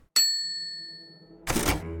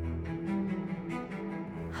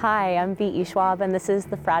Hi, I'm V.E. Schwab, and this is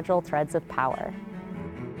The Fragile Threads of Power.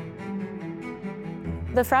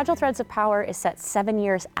 The Fragile Threads of Power is set 7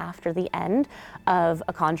 years after the end of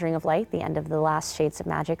A Conjuring of Light, the end of the last Shades of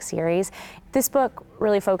Magic series. This book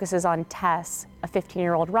really focuses on Tess, a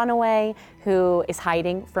 15-year-old runaway who is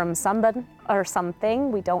hiding from someone or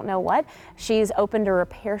something, we don't know what. She's opened a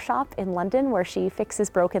repair shop in London where she fixes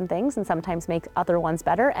broken things and sometimes makes other ones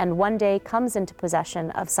better, and one day comes into possession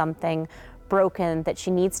of something broken that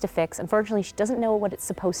she needs to fix. Unfortunately, she doesn't know what it's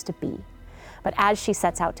supposed to be. But as she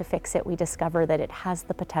sets out to fix it, we discover that it has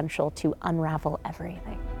the potential to unravel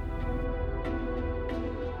everything.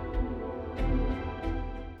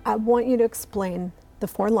 I want you to explain the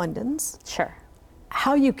Four Londons. Sure.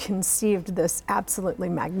 How you conceived this absolutely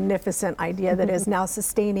magnificent idea that is now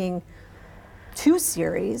sustaining 2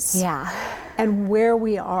 series. Yeah. And where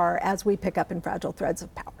we are as we pick up in Fragile Threads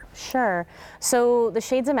of Power. Sure. So the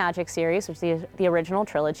Shades of Magic series, which is the original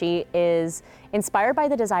trilogy, is inspired by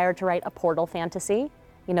the desire to write a portal fantasy.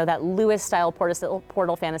 You know, that Lewis-style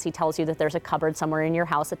portal fantasy tells you that there's a cupboard somewhere in your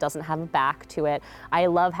house that doesn't have a back to it. I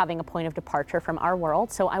love having a point of departure from our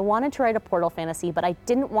world, so I wanted to write a portal fantasy, but I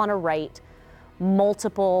didn't want to write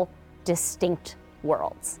multiple distinct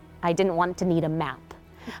worlds. I didn't want to need a map.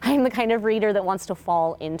 I'm the kind of reader that wants to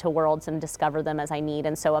fall into worlds and discover them as I need,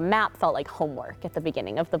 and so a map felt like homework at the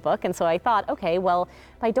beginning of the book, and so I thought, okay, well,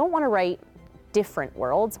 if I don't want to write different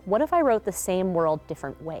worlds, what if I wrote the same world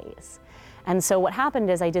different ways? And so what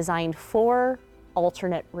happened is I designed 4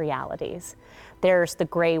 alternate realities. There's the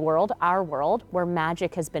gray world, our world, where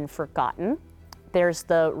magic has been forgotten. There's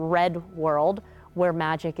the red world, where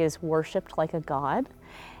magic is worshipped like a god.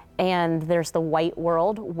 And there's the white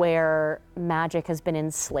world where magic has been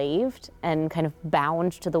enslaved and kind of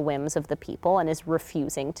bound to the whims of the people and is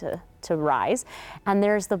refusing to rise. And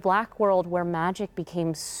there's the black world where magic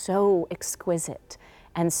became so exquisite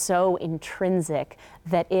and so intrinsic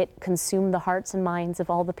that it consumed the hearts and minds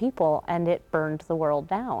of all the people and it burned the world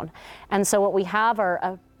down. And so what we have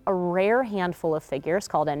are a rare handful of figures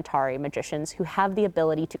called Antari magicians who have the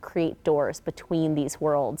ability to create doors between these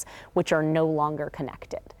worlds which are no longer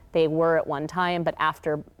connected. They were at one time, but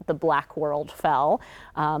after the black world fell,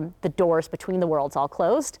 the doors between the worlds all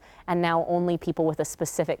closed, and now only people with a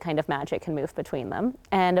specific kind of magic can move between them.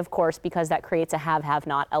 And of course, because that creates a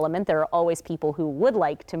have-have-not element, there are always people who would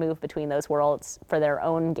like to move between those worlds for their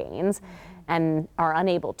own gains and are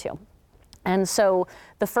unable to. And so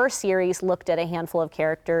the first series looked at a handful of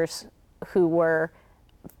characters who were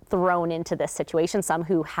thrown into this situation, some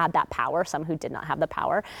who had that power, some who did not have the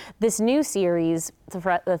power. This new series,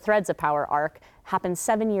 the Threads of Power arc, happened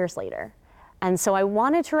 7 years later. And so I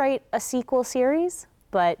wanted to write a sequel series,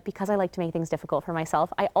 but because I like to make things difficult for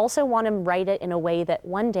myself, I also want to write it in a way that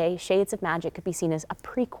one day Shades of Magic could be seen as a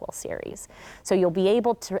prequel series. So you'll be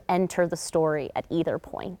able to enter the story at either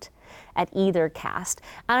point, at either cast.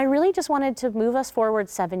 And I really just wanted to move us forward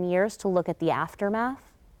 7 years to look at the aftermath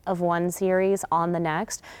of one series on the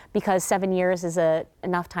next, because 7 years is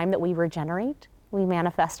enough time that we regenerate, we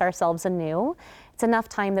manifest ourselves anew. It's enough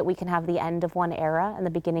time that we can have the end of one era and the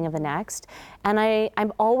beginning of the next. And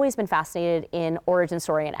I've always been fascinated in origin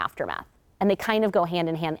story and aftermath. And they kind of go hand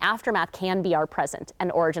in hand. Aftermath can be our present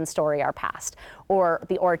and origin story our past, or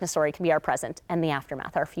the origin story can be our present and the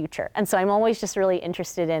aftermath our future. And so I'm always just really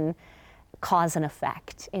interested in cause and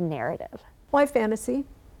effect in narrative. Why fantasy?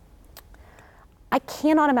 I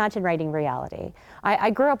cannot imagine writing reality.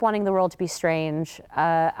 I grew up wanting the world to be strange.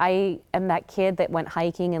 I am that kid that went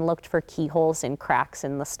hiking and looked for keyholes in cracks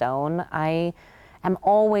in the stone. I am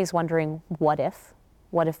always wondering, what if?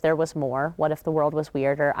 What if there was more? What if the world was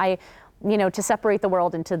weirder? To separate the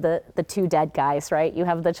world into the 2 dead guys, right? You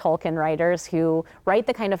have the Tolkien writers who write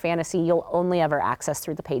the kind of fantasy you'll only ever access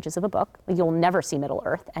through the pages of a book. You'll never see Middle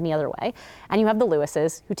Earth any other way. And you have the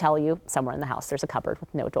Lewises who tell you somewhere in the house there's a cupboard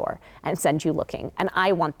with no door and send you looking. And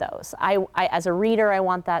I want those. I as a reader, I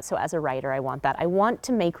want that. So as a writer, I want that. I want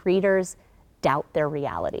to make readers doubt their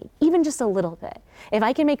reality, even just a little bit. If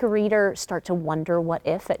I can make a reader start to wonder what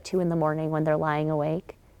if at 2 a.m. when they're lying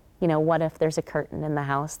awake, what if there's a curtain in the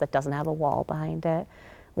house that doesn't have a wall behind it?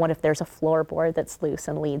 What if there's a floorboard that's loose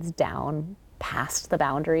and leads down past the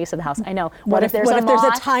boundaries of the house? I know. What if there's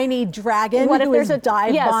a tiny dragon who is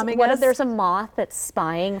dive bombing us? What if there's a moth that's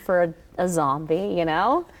spying for a zombie,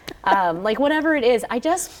 like whatever it is, I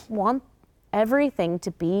just want everything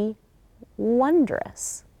to be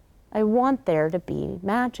wondrous. I want there to be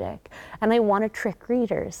magic. And I want to trick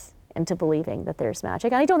readers into believing that there's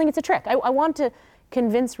magic. And I don't think it's a trick. I want to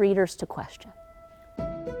convince readers to question.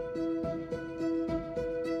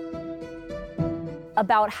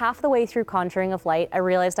 about half the way through Conjuring of Light, I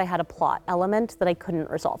realized I had a plot element that I couldn't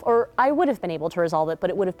resolve, or I would have been able to resolve it, but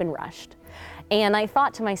it would have been rushed. And I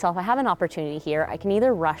thought to myself, I have an opportunity here. I can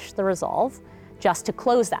either rush the resolve just to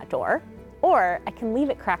close that door, or I can leave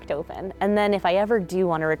it cracked open. And then if I ever do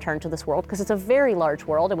want to return to this world, because it's a very large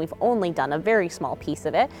world and we've only done a very small piece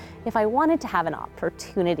of it, if I wanted to have an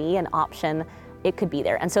opportunity, an option, it could be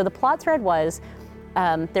there. And so the plot thread was,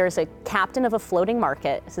 there's a captain of a floating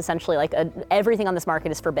market. It's essentially like everything on this market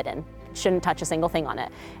is forbidden. Shouldn't touch a single thing on it.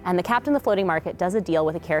 And the captain of the floating market does a deal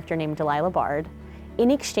with a character named Delilah Bard in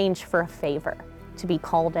exchange for a favor to be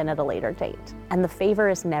called in at a later date. And the favor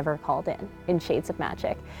is never called in Shades of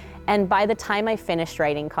Magic. And by the time I finished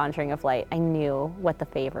writing Conjuring of Light, I knew what the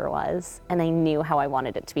favor was, and I knew how I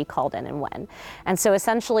wanted it to be called in and when. And so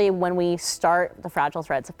essentially, when we start the Fragile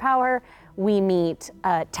Threads of Power, we meet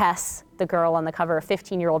Tess, the girl on the cover, a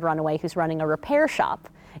 15-year-old runaway who's running a repair shop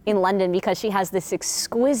in London because she has this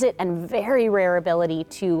exquisite and very rare ability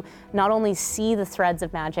to not only see the threads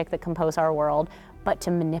of magic that compose our world, but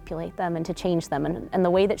to manipulate them and to change them. And the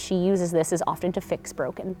way that she uses this is often to fix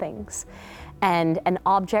broken things. And an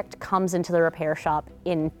object comes into the repair shop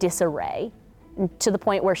in disarray to the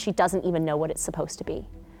point where she doesn't even know what it's supposed to be.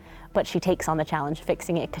 But she takes on the challenge of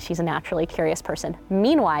fixing it because she's a naturally curious person.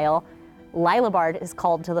 Meanwhile, Lila Bard is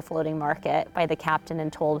called to the floating market by the captain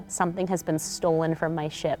and told, something has been stolen from my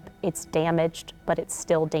ship. It's damaged, but it's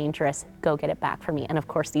still dangerous. Go get it back for me. And of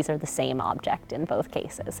course, these are the same object in both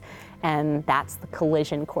cases. And that's the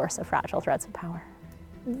collision course of Fragile Threads of Power.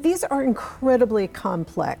 These are incredibly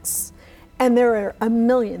complex, and there are a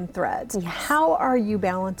million threads. Yes. How are you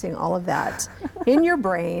balancing all of that in your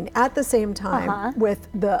brain at the same time with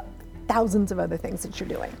the thousands of other things that you're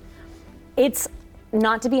doing? It's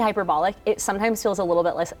not to be hyperbolic, it sometimes feels a little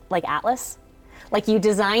bit less like Atlas. Like you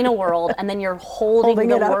design a world and then you're holding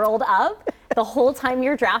the world up. The whole time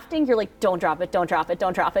you're drafting, you're like, don't drop it, don't drop it,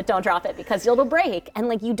 don't drop it, don't drop it, because it'll break. And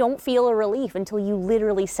like you don't feel a relief until you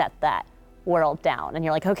literally set that world down. And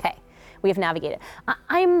you're like, okay, we have navigated.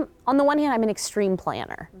 I'm, on the one hand, I'm an extreme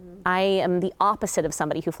planner. I am the opposite of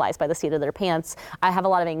somebody who flies by the seat of their pants. I have a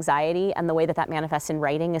lot of anxiety, and the way that that manifests in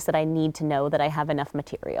writing is that I need to know that I have enough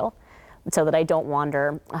material so that I don't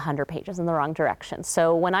wander 100 pages in the wrong direction.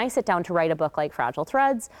 So when I sit down to write a book like Fragile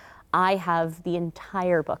Threads, I have the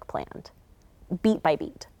entire book planned, beat by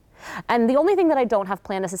beat. And the only thing that I don't have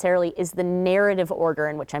planned necessarily is the narrative order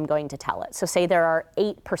in which I'm going to tell it. So say there are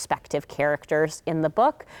 8 perspective characters in the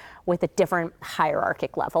book with a different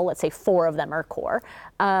hierarchic level. Let's say 4 of them are core.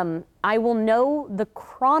 I will know the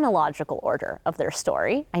chronological order of their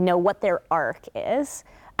story. I know what their arc is.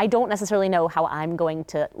 I don't necessarily know how I'm going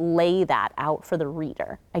to lay that out for the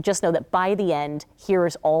reader. I just know that by the end,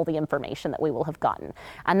 here's all the information that we will have gotten.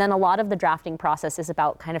 And then a lot of the drafting process is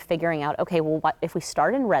about kind of figuring out, okay, well, what if we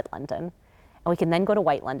start in Red London, and we can then go to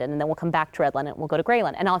White London, and then we'll come back to Red London, and we'll go to Grey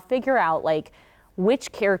London. And I'll figure out like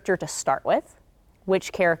which character to start with,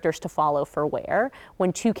 which characters to follow for where.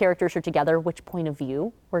 When 2 characters are together, which point of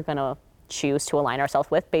view we're gonna choose to align ourselves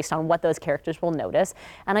with based on what those characters will notice.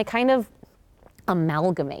 And I kind of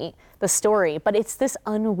amalgamate the story, but it's this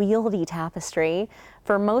unwieldy tapestry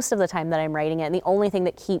for most of the time that I'm writing it. And the only thing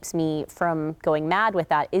that keeps me from going mad with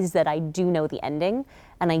that is that I do know the ending,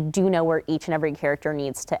 and I do know where each and every character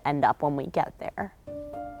needs to end up when we get there.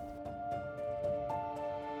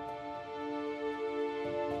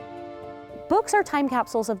 Books are time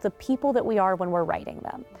capsules of the people that we are when we're writing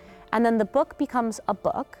them. And then the book becomes a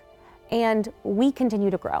book, and we continue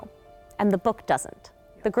to grow, and the book doesn't.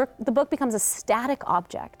 The book becomes a static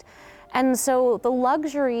object. And so the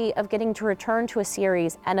luxury of getting to return to a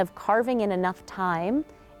series and of carving in enough time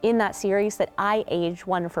in that series that I age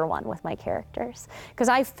 1 for 1 with my characters. Because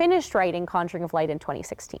I finished writing Conjuring of Light in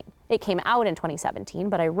 2016. It came out in 2017,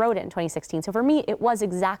 but I wrote it in 2016. So for me, it was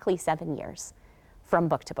exactly 7 years from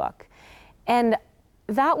book to book. And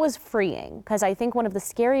that was freeing, because I think one of the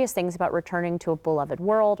scariest things about returning to a beloved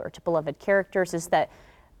world or to beloved characters is that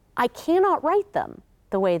I cannot write them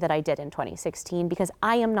the way that I did in 2016, because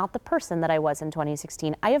I am not the person that I was in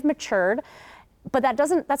 2016. I have matured, but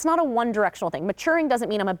that's not a one-directional thing. Maturing doesn't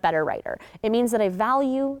mean I'm a better writer. It means that I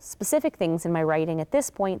value specific things in my writing at this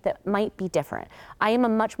point that might be different. I am a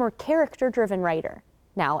much more character-driven writer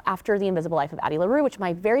now, after The Invisible Life of Addie LaRue, which is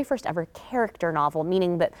my very first ever character novel,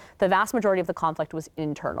 meaning that the vast majority of the conflict was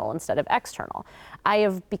internal instead of external. I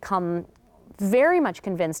have become very much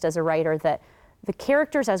convinced as a writer that the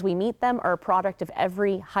characters as we meet them are a product of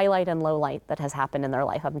every highlight and low light that has happened in their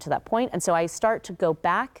life up until that point. And so I start to go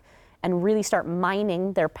back and really start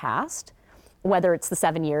mining their past, whether it's the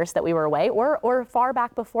 7 years that we were away or far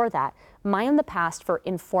back before that, mine the past for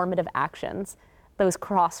informative actions those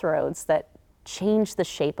crossroads that change the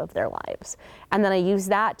shape of their lives. And then I use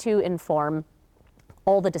that to inform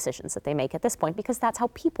all the decisions that they make at this point, because that's how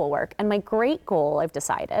people work. And my great goal, I've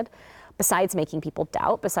decided, besides making people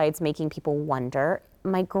doubt, besides making people wonder,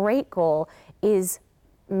 my great goal is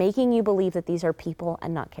making you believe that these are people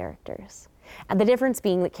and not characters. And the difference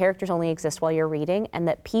being that characters only exist while you're reading, and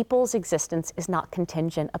that people's existence is not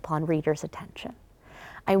contingent upon readers' attention.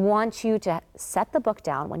 I want you to set the book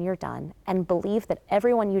down when you're done and believe that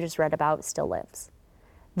everyone you just read about still lives,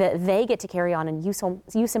 that they get to carry on and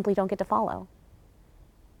you simply don't get to follow.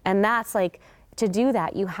 And that's like, to do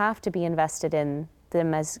that, you have to be invested in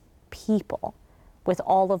them as people with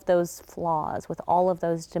all of those flaws, with all of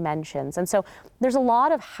those dimensions. And so there's a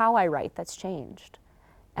lot of how I write that's changed.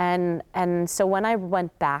 And so when I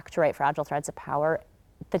went back to write Fragile Threads of Power,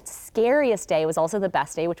 the scariest day was also the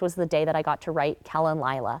best day, which was the day that I got to write Kel and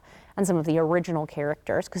Lila and some of the original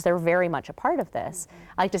characters, because they're very much a part of this.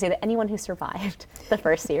 I like to say that anyone who survived the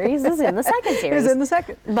first series is in the second series. Is in the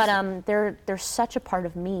second. But they're such a part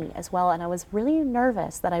of me as well, and I was really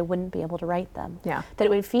nervous that I wouldn't be able to write them. Yeah. That it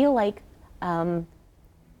would feel like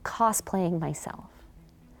cosplaying myself.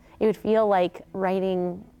 It would feel like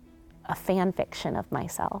writing a fan fiction of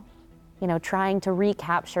myself, you know, trying to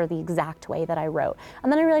recapture the exact way that I wrote.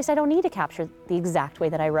 And then I realized I don't need to capture the exact way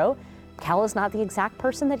that I wrote. Kel is not the exact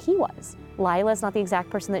person that he was. Lila is not the exact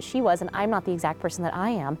person that she was, and I'm not the exact person that I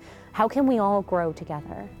am. How can we all grow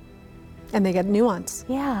together? And they get nuance.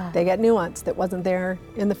 Yeah. They get nuance that wasn't there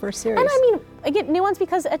in the first series. And I mean, I get nuance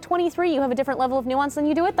because at 23 you have a different level of nuance than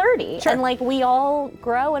you do at 30. Sure. And like, we all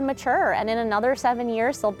grow and mature, and in another 7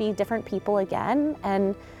 years there'll be different people again.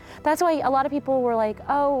 And that's why a lot of people were like,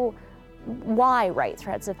 oh, why write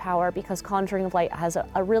Threads of Power? Because Conjuring of Light has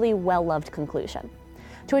a really well-loved conclusion.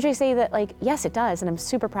 To which I say that, like, yes, it does, and I'm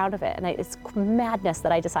super proud of it. And it's madness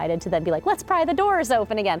that I decided to then be like, let's pry the doors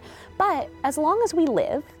open again. But as long as we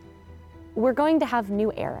live, we're going to have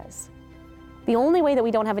new eras. The only way that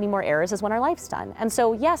we don't have any more eras is when our life's done. And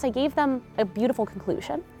so, yes, I gave them a beautiful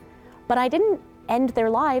conclusion, but I didn't end their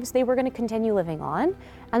lives. They were going to continue living on.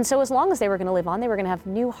 And so as long as they were going to live on, they were going to have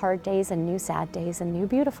new hard days and new sad days and new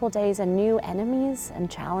beautiful days and new enemies and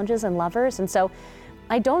challenges and lovers. And so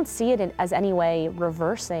I don't see it as any way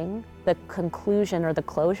reversing the conclusion or the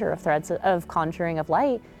closure of Threads of Conjuring of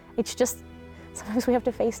Light. It's just sometimes we have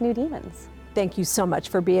to face new demons. Thank you so much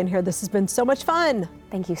for being here. This has been so much fun.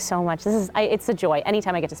 Thank you so much. It's a joy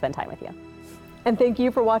anytime I get to spend time with you. And thank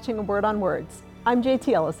you for watching A Word on Words. I'm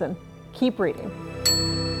JT Ellison. Keep reading.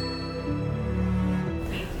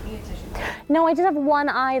 No, I just have one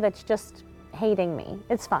eye that's just hating me.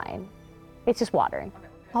 It's fine. It's just watering.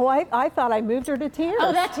 Oh, I thought I moved her to tears.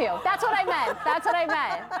 Oh, that too. That's what I meant. That's what I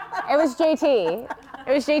meant. It was JT.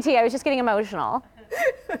 It was JT. I was just getting emotional.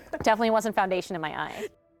 Definitely wasn't foundation in my eye.